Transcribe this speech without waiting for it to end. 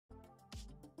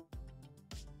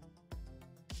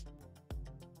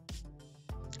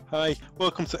Hi,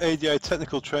 welcome to ADI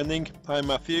Technical Training. I'm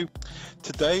Matthew.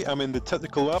 Today I'm in the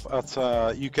technical lab at our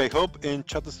UK hub in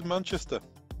Chadderton, Manchester.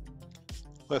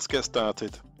 Let's get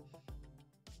started.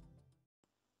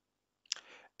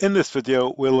 In this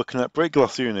video we're looking at break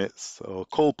glass units or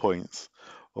call points,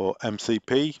 or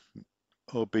MCP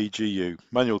or BGU,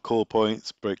 manual call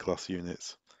points, break glass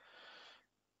units.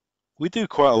 We do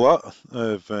quite a lot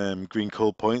of green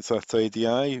call points at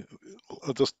ADI.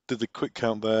 I just did a quick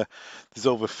count there. There's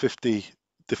over 50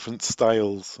 different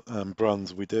styles and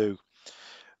brands we do.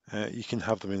 You can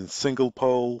have them in single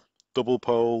pole, double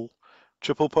pole,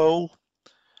 triple pole,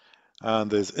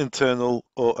 and there's internal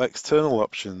or external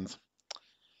options.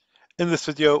 In this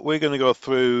video, we're going to go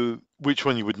through which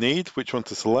one you would need, which one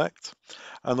to select,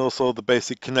 and also the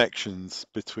basic connections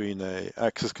between a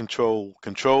access control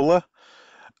controller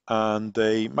and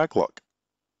a maglock.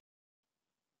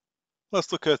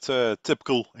 Let's look at a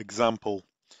typical example.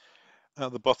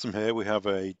 At the bottom here, we have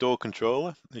a door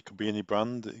controller. It could be any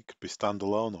brand, it could be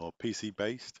standalone or PC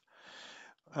based,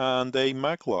 and a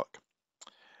maglock.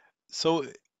 So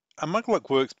a maglock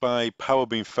works by power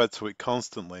being fed to it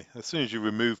constantly. As soon as you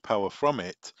remove power from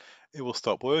it, it will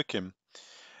stop working.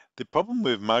 The problem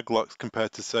with maglocks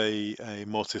compared to, say, a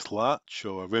mortise latch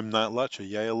or a rim night latch or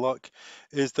Yale lock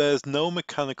is there's no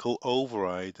mechanical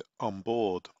override on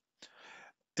board.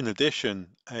 In addition,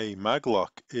 a maglock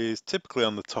is typically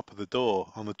on the top of the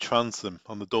door, on the transom,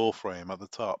 on the door frame at the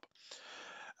top.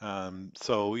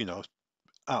 So, you know,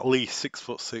 at least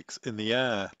 6'6" in the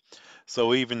air.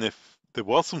 So even if there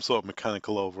was some sort of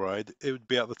mechanical override, it would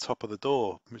be at the top of the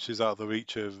door, which is out of the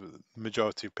reach of the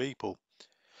majority of people.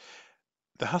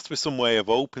 There has to be some way of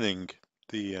opening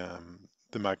the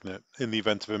magnet in the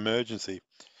event of emergency.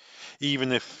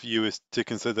 Even if you were to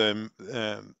consider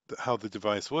how the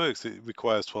device works, it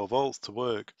requires 12 volts to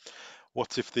work.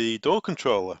 What if the door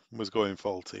controller was going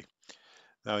faulty?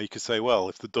 Now you could say, well,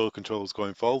 if the door controller is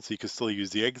going faulty, you could still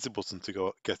use the exit button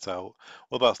to get out.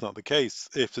 Well, that's not the case.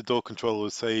 If the door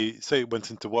controller, say it went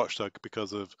into watchdog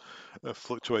because of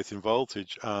fluctuating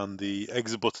voltage and the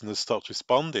exit button has stopped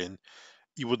responding,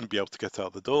 you wouldn't be able to get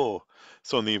out the door.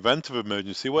 So in the event of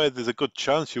emergency, where there's a good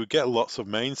chance you would get lots of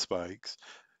main spikes,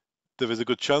 there is a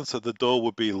good chance that the door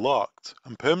would be locked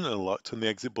and permanently locked and the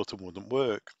exit button wouldn't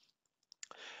work.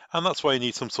 And that's why you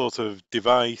need some sort of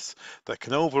device that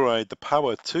can override the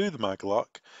power to the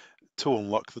maglock to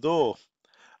unlock the door.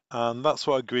 And that's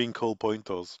what a green call point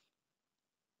does.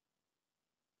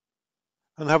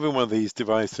 And having one of these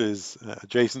devices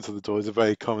adjacent to the door is a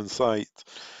very common sight.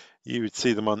 You would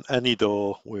see them on any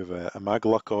door with a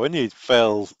maglock or any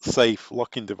fail-safe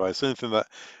locking device, anything that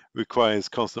requires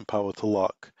constant power to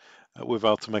lock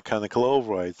without a mechanical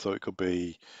override. So it could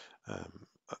be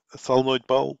a solenoid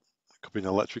bolt, it could be an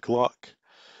electric lock,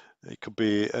 it could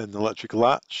be an electric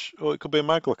latch, or it could be a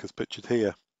maglock as pictured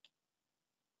here.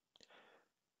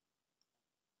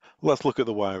 Let's look at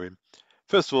the wiring.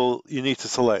 First of all, you need to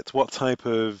select what type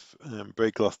of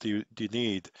break glass do you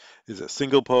need. Is it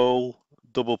single pole,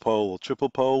 double pole, or triple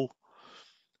pole?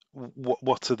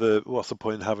 What's the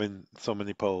point in having so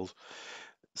many poles?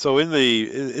 So in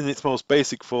its most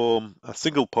basic form, a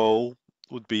single pole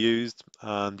would be used,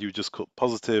 and you just cut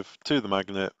positive to the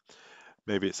magnet.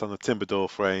 Maybe it's on a timber door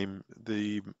frame.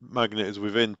 The magnet is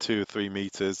within 2 or 3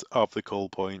 meters of the call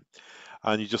point,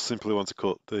 and you just simply want to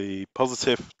cut the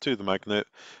positive to the magnet.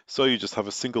 So you just have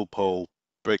a single pole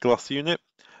break glass unit,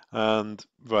 and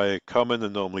via common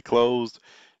and normally closed,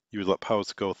 you would let power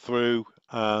to go through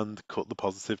and cut the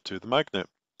positive to the magnet.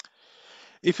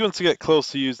 If you want to get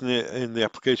close to using it in the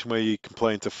application where you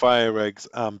comply to fire regs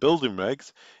and building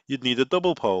regs, you'd need a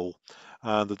double pole,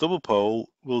 and the double pole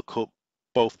will cut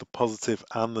both the positive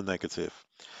and the negative.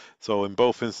 So in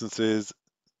both instances,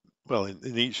 well,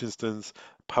 in each instance,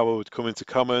 power would come into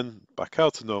common, back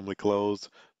out to normally closed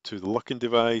to the locking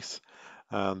device,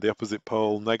 and the opposite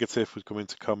pole, negative, would come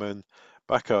into common,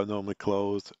 back out normally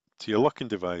closed to your locking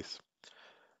device.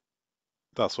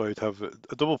 That's why you'd have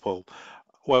a double pole.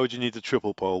 Why would you need a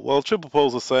triple pole? Well, triple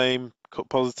pole's the same, cut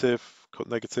positive, cut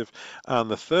negative, and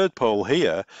the third pole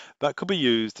here, that could be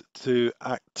used to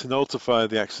notify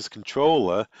the access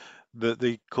controller that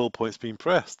the call point's been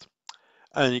pressed.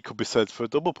 And it could be said for a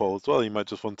double pole as well. You might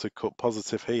just want to cut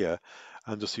positive here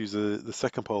and just use the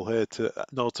second pole here to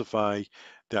notify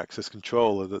the access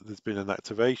controller that there's been an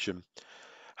activation.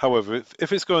 However,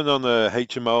 if it's going on a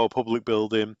HMO or public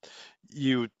building,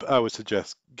 I would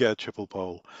suggest get a triple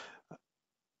pole.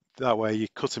 That way you're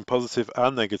cutting positive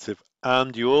and negative,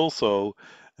 and you also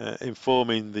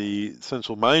informing the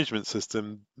central management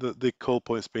system that the call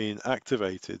point's being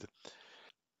activated.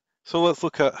 So let's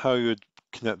look at how you would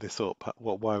connect this up?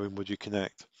 What wiring would you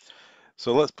connect?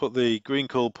 So let's put the green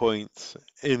coil point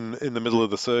in the middle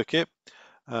of the circuit,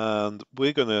 and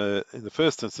we're going to, in the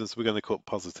first instance, we're going to cut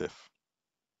positive.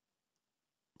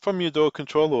 From your door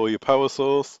controller or your power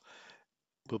source,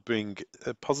 we'll bring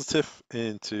a positive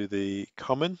into the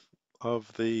common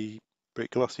of the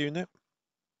break glass unit,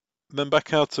 then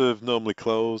back out of normally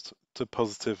closed to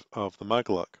positive of the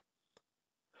maglock.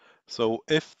 So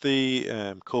if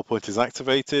the coil point is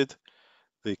activated,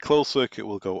 the closed circuit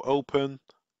will go open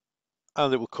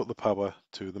and it will cut the power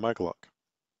to the maglock.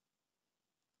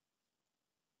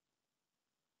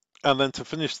 And then to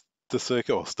finish the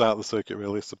circuit, or start the circuit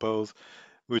really, I suppose,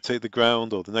 we would take the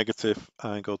ground or the negative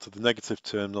and go to the negative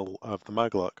terminal of the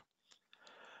maglock.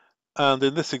 And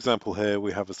in this example here,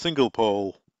 we have a single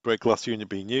pole break glass unit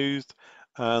being used,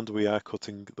 and we are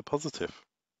cutting the positive.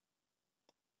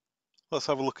 Let's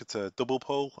have a look at a double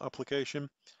pole application.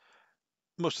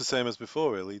 Much the same as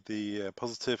before really, the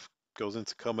positive goes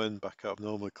into common, back out of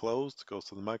normally closed, goes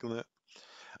to the magnet.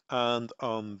 And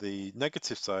on the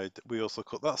negative side, we also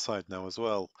cut that side now as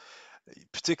well.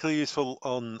 Particularly useful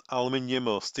on aluminium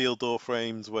or steel door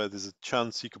frames where there's a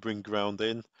chance you could bring ground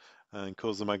in and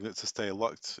cause the magnet to stay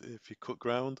locked if you cut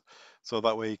ground. So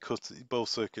that way you cut, both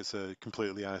circuits are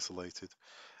completely isolated.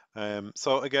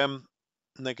 So again,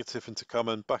 negative into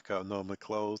common, back out normally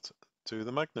closed to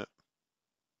the magnet.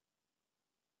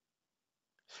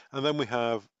 And then we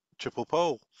have triple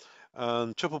pole.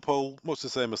 And triple pole, much the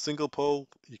same as single pole,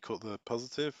 you cut the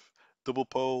positive. Double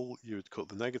pole, you would cut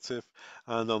the negative.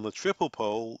 And on the triple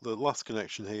pole, the last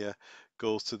connection here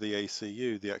goes to the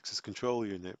ACU, the access control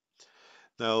unit.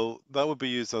 Now, that would be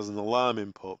used as an alarm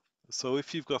input. So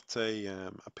if you've got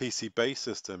a PC-based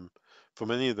system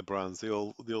from any of the brands, they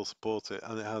all support it,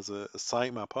 and it has a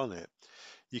site map on it,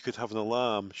 you could have an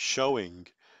alarm showing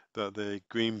that the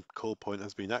green coil point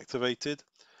has been activated.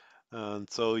 And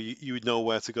so you would know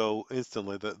where to go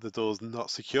instantly, that the door's not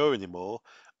secure anymore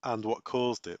and what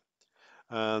caused it.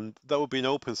 And that would be an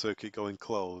open circuit going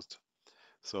closed.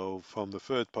 So from the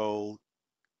third pole,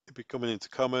 it'd be coming into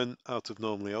common, out of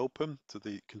normally open to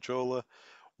the controller.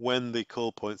 When the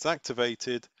coil point's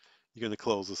activated, you're going to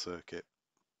close the circuit.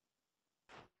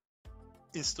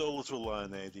 Installers rely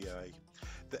on ADI.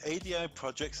 The ADI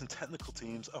projects and technical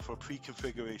teams offer a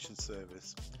pre-configuration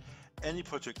service. Any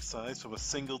project size from a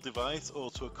single device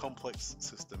or to a complex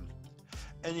system.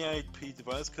 Any IP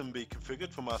device can be configured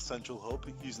from our central hub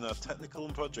using our technical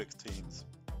and projects teams.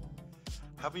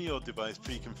 Having your device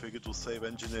pre-configured will save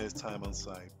engineers time on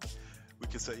site. We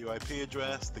can set your IP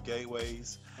address, the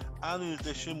gateways, and in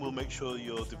addition we'll make sure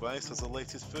your device has the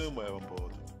latest firmware on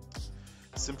board.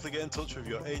 Simply get in touch with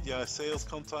your ADI sales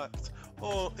contact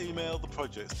or email the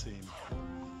projects team.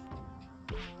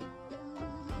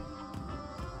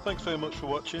 Thanks very much for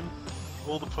watching.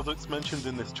 All the products mentioned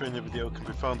in this training video can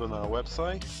be found on our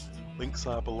website. Links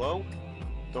are below.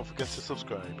 Don't forget to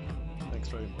subscribe. Thanks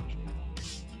very much.